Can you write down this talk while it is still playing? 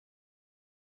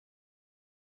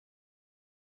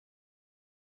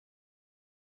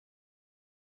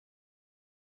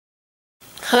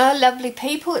Hello lovely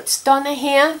people, it's Donna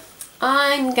here.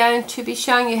 I'm going to be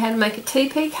showing you how to make a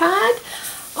Teepee card.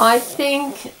 I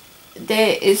think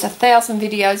there is 1,000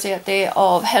 videos out there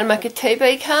of how to make a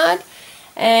Teepee card,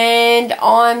 and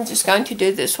I'm just going to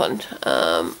do this one.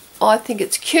 I think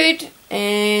it's cute,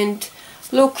 and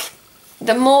look,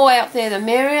 the more out there the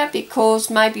merrier, because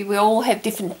maybe we all have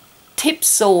different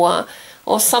tips or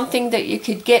something that you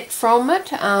could get from it.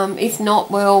 If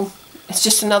not, well, it's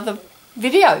just another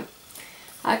video.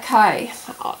 Okay,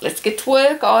 let's get to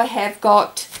work. I have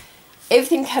got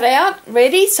everything cut out,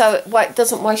 ready, so it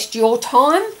doesn't waste your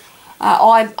time.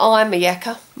 I'm a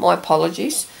yakker, my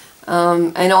apologies.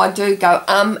 And I do go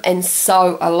and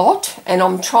so a lot, and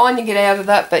I'm trying to get out of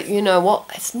that, but you know what,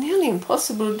 it's nearly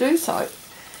impossible to do so.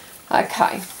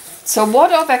 Okay, so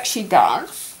what I've actually done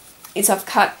is I've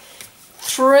cut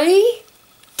 3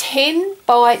 10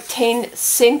 by 10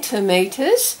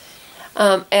 centimetres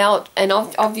out, and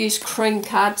I've used cream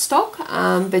cardstock,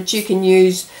 but you can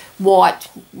use white,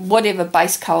 whatever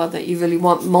base colour that you really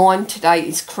want. Mine today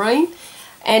is cream,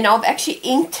 and I've actually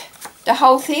inked the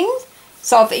whole thing,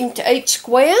 so I've inked each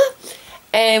square.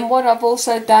 And what I've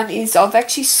also done is I've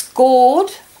actually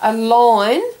scored a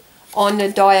line on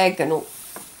the diagonal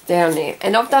down there,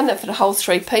 and I've done that for the whole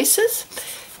 3 pieces.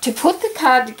 To put the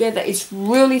card together is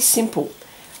really simple.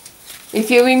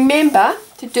 If you remember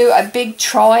to do a big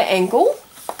triangle,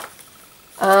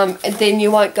 and then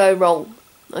you won't go wrong.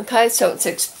 Okay, so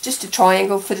it's just a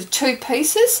triangle for the 2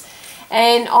 pieces,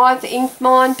 and I've inked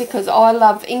mine because I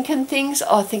love inking things.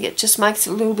 I think it just makes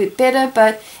it a little bit better,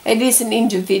 but it is an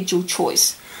individual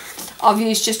choice. I've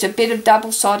used just a bit of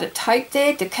double-sided tape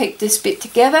there to keep this bit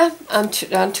together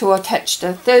until I attach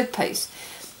the 3rd piece.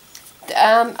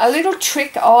 A little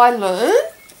trick I learned,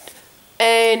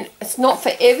 and it's not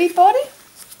for everybody,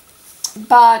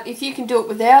 but if you can do it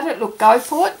without it, look, go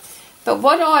for it. But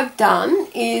what I've done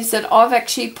is that I've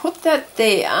actually put that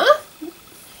there.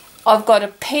 I've got a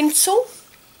pencil,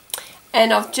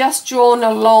 and I've just drawn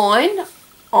a line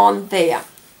on there.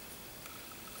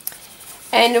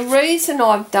 And the reason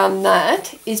I've done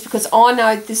that is because I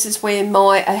know this is where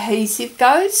my adhesive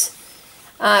goes.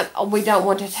 We don't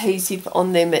want adhesive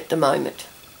on them at the moment.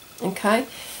 Okay,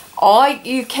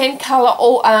 you can cover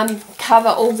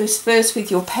all this first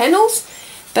with your panels,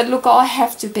 but look, I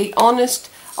have to be honest,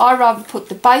 I rather put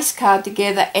the base card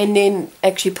together and then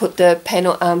actually put the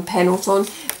panels on,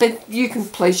 but you can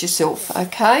please yourself.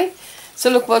 Okay, so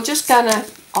look,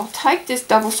 I'll take this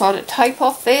double-sided tape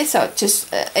off there, so it's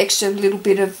just an extra little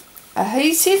bit of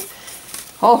adhesive.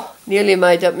 Oh, nearly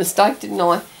made that mistake, didn't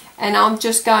I? And I'm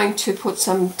just going to put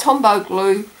some Tombow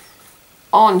glue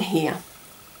on here.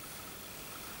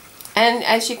 And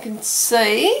as you can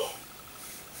see,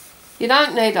 you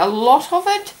don't need a lot of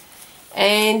it,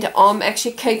 and I'm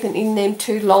actually keeping in them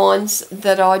 2 lines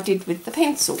that I did with the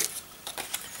pencil.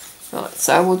 Right,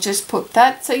 so we'll just put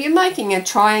that. So you're making a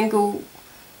triangle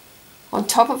on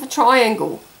top of a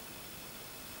triangle.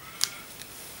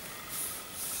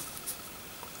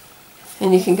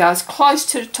 And you can go as close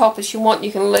to the top as you want.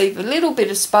 You can leave a little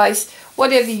bit of space,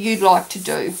 whatever you'd like to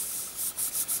do.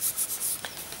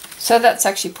 So that's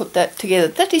actually put that together.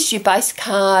 That is your base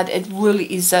card. It really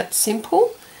is that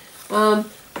simple. I'm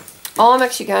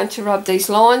actually going to rub these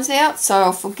lines out,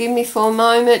 so forgive me for a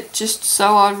moment, just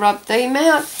so I rub them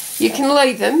out. You can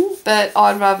leave them, but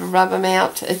I'd rather rub them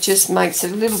out. It just makes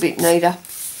it a little bit neater.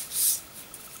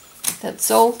 That's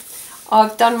all.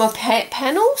 I've done my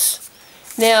panels.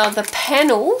 Now the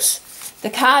panels,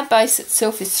 the card base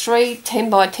itself is 3 10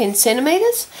 by 10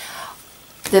 centimetres.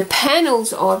 The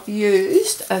panels I've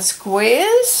used are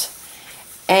squares,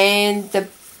 and the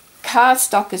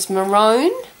cardstock is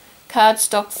Maroon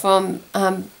cardstock from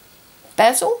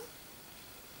Basil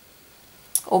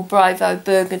or Bravo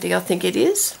Burgundy, I think it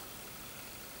is.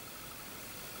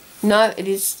 No, it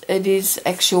is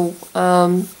actual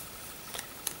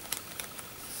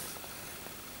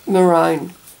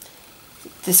Maroon.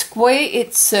 The square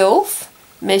itself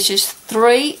measures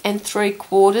 3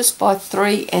 3/4 by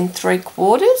 3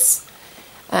 3/4.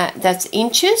 That's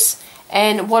inches.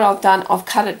 And what I've done, I've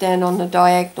cut it down on the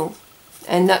diagonal,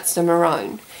 and that's the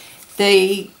Maroon.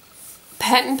 The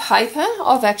pattern paper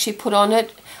I've actually put on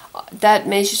it, that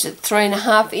measures at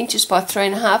 3.5 inches by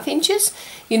 3.5 inches.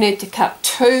 You need to cut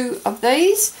 2 of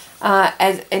these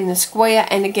in the square,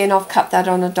 and again I've cut that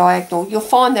on a diagonal. You'll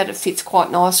find that it fits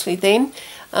quite nicely then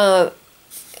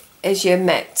as your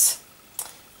mats.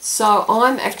 So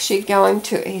I'm actually going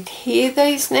to adhere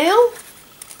these now,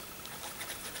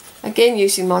 again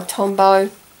using my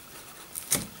Tombow,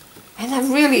 and they're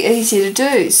really easy to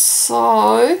do.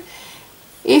 So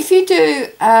if you do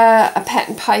a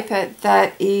pattern paper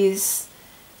that is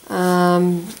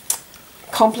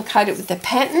complicated with the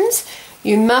patterns,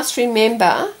 you must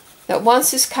remember that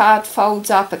once this card folds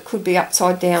up, it could be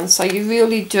upside down. So you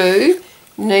really do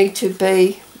need to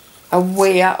be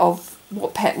aware of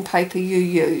what pattern paper you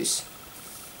use.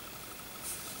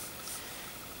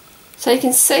 So you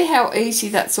can see how easy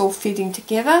that's all fitting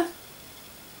together.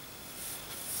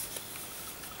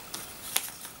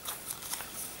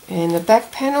 And the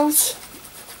back panels.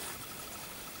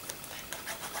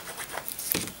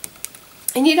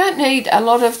 And you don't need a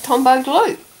lot of Tombow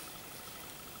glue.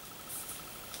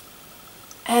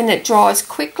 And it dries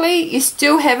quickly. You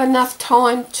still have enough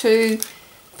time to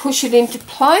push it into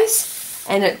place,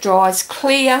 and it dries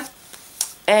clear,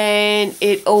 and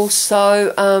it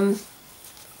also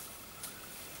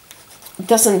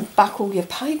doesn't buckle your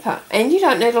paper, and you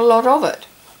don't need a lot of it,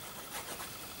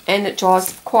 and it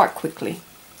dries quite quickly.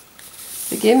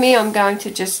 Forgive me, I'm going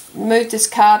to just move this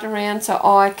card around so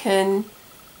I can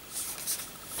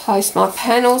place my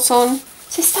panels on.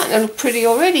 It's just starting to look pretty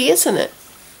already, isn't it?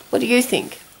 What do you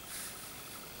think?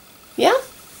 Yeah?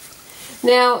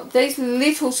 Now, these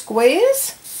little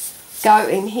squares go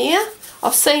in here.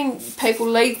 I've seen people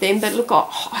leave them, but look,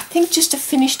 I think just to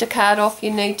finish the card off, you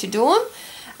need to do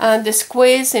them. The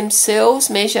squares themselves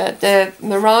measure, the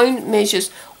maroon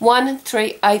measures 1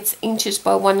 3/8 inches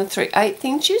by 1 3/8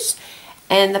 inches.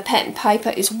 And the pattern paper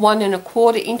is 1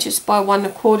 1/4 inches by 1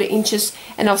 1/4 inches.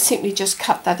 And I've simply just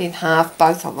cut that in half,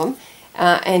 both of them,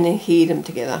 and adhered them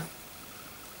together.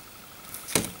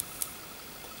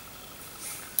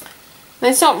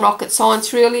 It's not rocket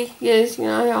science really. Yes, you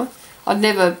know, I'd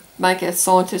never make a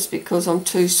scientist because I'm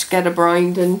too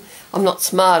scatterbrained and I'm not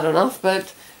smart enough,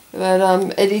 but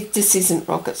this isn't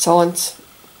rocket science.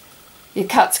 You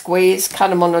cut squares, cut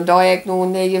them on a diagonal,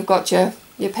 and there you've got your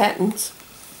patterns.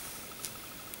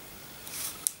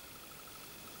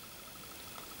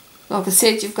 Like I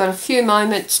said, you've got a few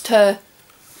moments to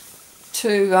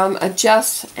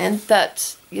adjust, and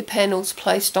that's your panels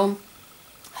placed on.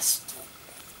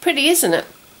 Pretty, isn't it?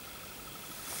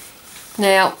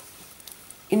 Now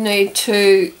you need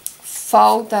to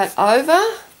fold that over,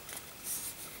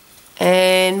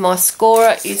 and my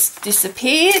scorer is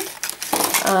disappeared,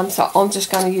 so I'm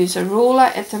just going to use a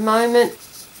ruler at the moment.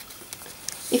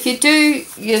 If you do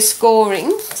your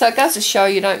scoring, so it goes to show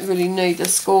you don't really need a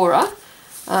scorer,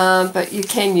 but you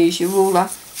can use your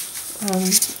ruler.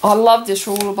 I love this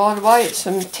ruler, by the way. It's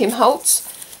from Tim Holtz,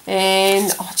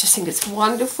 and I just think it's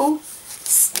wonderful.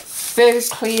 It's very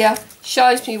clear,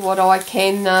 shows me what I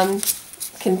can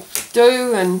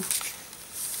do, and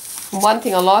one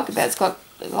thing I like about it's got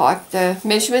like the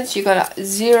measurements. You've got a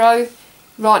 0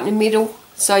 right in the middle,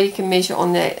 so you can measure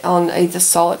on either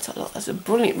side. So it's a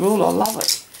brilliant rule. I love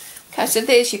it. Okay, so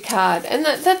there's your card, and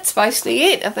that's basically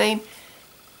it. I mean,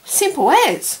 simple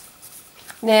as.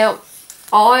 Now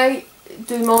I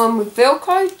do mine with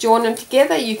Velcro, join them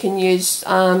together. You can use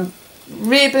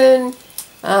ribbon.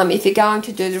 If you're going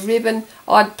to do the ribbon,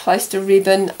 I'd place the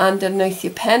ribbon underneath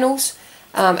your panels,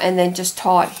 and then just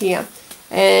tie it here.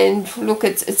 And look,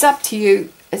 it's up to you.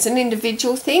 It's an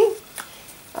individual thing.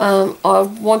 I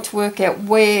want to work out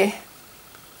where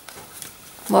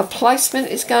my placement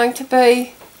is going to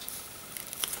be,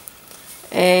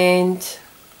 and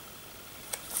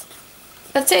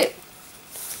that's it.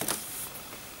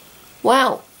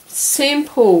 Wow,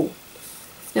 simple.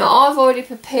 Now I've already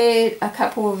prepared a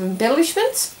couple of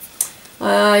embellishments.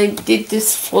 I did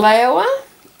this flower.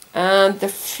 The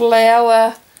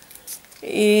flower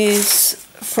is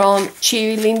from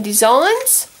Cherry Lynn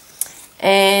Designs,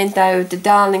 and they were the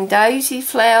Darling Daisy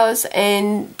flowers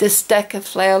and the stack of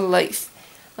flower leaf.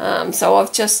 So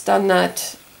I've just done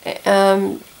that,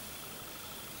 and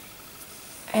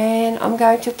I'm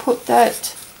going to put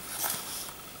that.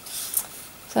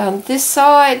 So on this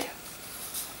side,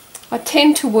 I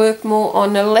tend to work more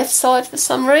on the left side for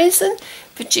some reason,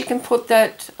 but you can put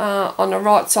that on the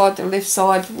right side, the left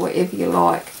side, wherever you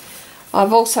like.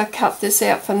 I've also cut this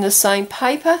out from the same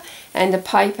paper, and the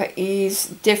paper is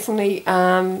definitely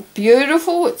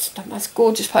beautiful. It's the most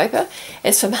gorgeous paper.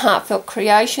 It's from Heartfelt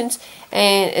Creations,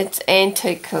 and it's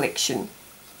Antique Collection.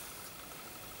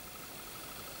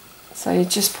 So you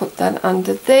just put that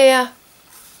under there.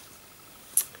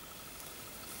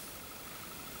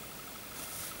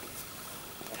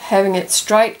 Having it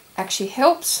straight actually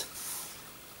helps.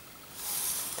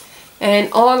 And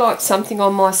I like something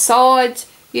on my sides.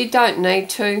 You don't need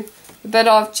to, but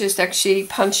I've just actually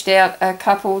punched out a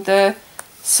couple of the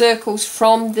circles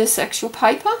from this actual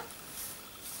paper,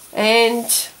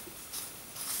 and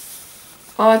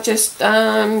I just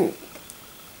I've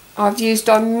used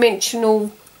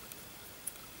dimensional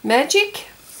magic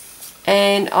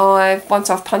and once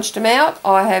I've punched them out,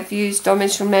 I have used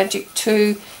Dimensional Magic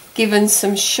to give them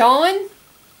some shine.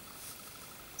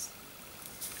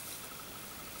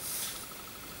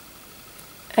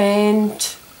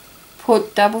 And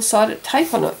put double-sided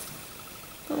tape on it.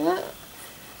 Like that.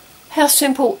 How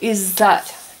simple is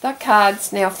that? That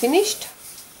card's now finished.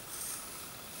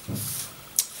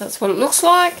 That's what it looks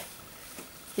like.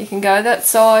 You can go that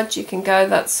side, you can go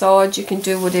that side, you can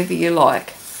do whatever you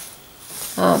like.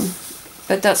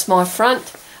 But that's my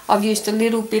front. I've used a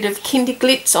little bit of Kinder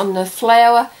Glitz on the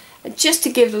flower just to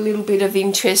give a little bit of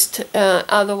interest,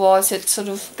 otherwise it sort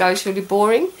of goes really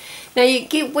boring. Now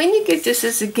when you give this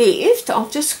as a gift, I'll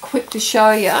just quickly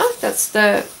show you, that's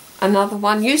another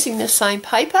one using the same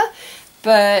paper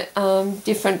but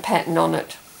different pattern on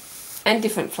it and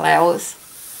different flowers.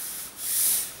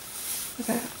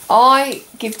 Okay. I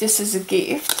give this as a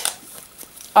gift,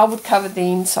 I would cover the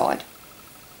inside.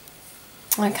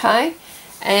 Okay,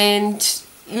 and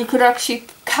you could actually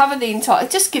cover the inside.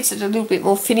 It just gives it a little bit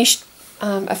more finished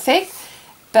effect.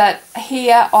 But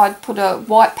here I'd put a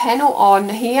white panel on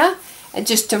here and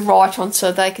just to write on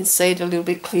so they can see it a little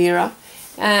bit clearer.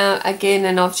 Again,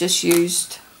 and I've just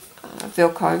used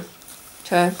Velcro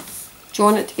to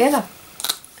join it together.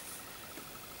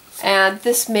 And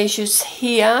this measures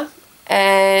here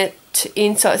at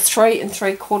inside 3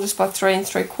 3/4 by 3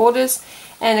 3/4.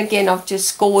 And again, I've just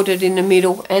scored it in the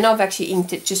middle, and I've actually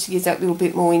inked it just to give that little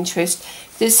bit more interest.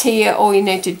 This here, all you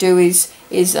need to do is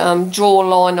draw a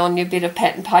line on your bit of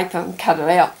pattern paper and cut it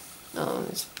out.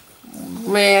 It's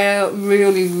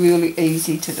really, really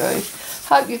easy to do.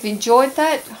 Hope you've enjoyed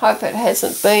that. Hope it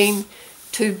hasn't been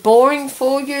too boring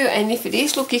for you. And if it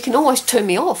is, look, you can always turn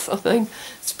me off. I mean,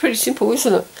 it's pretty simple,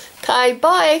 isn't it? Okay,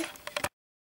 bye.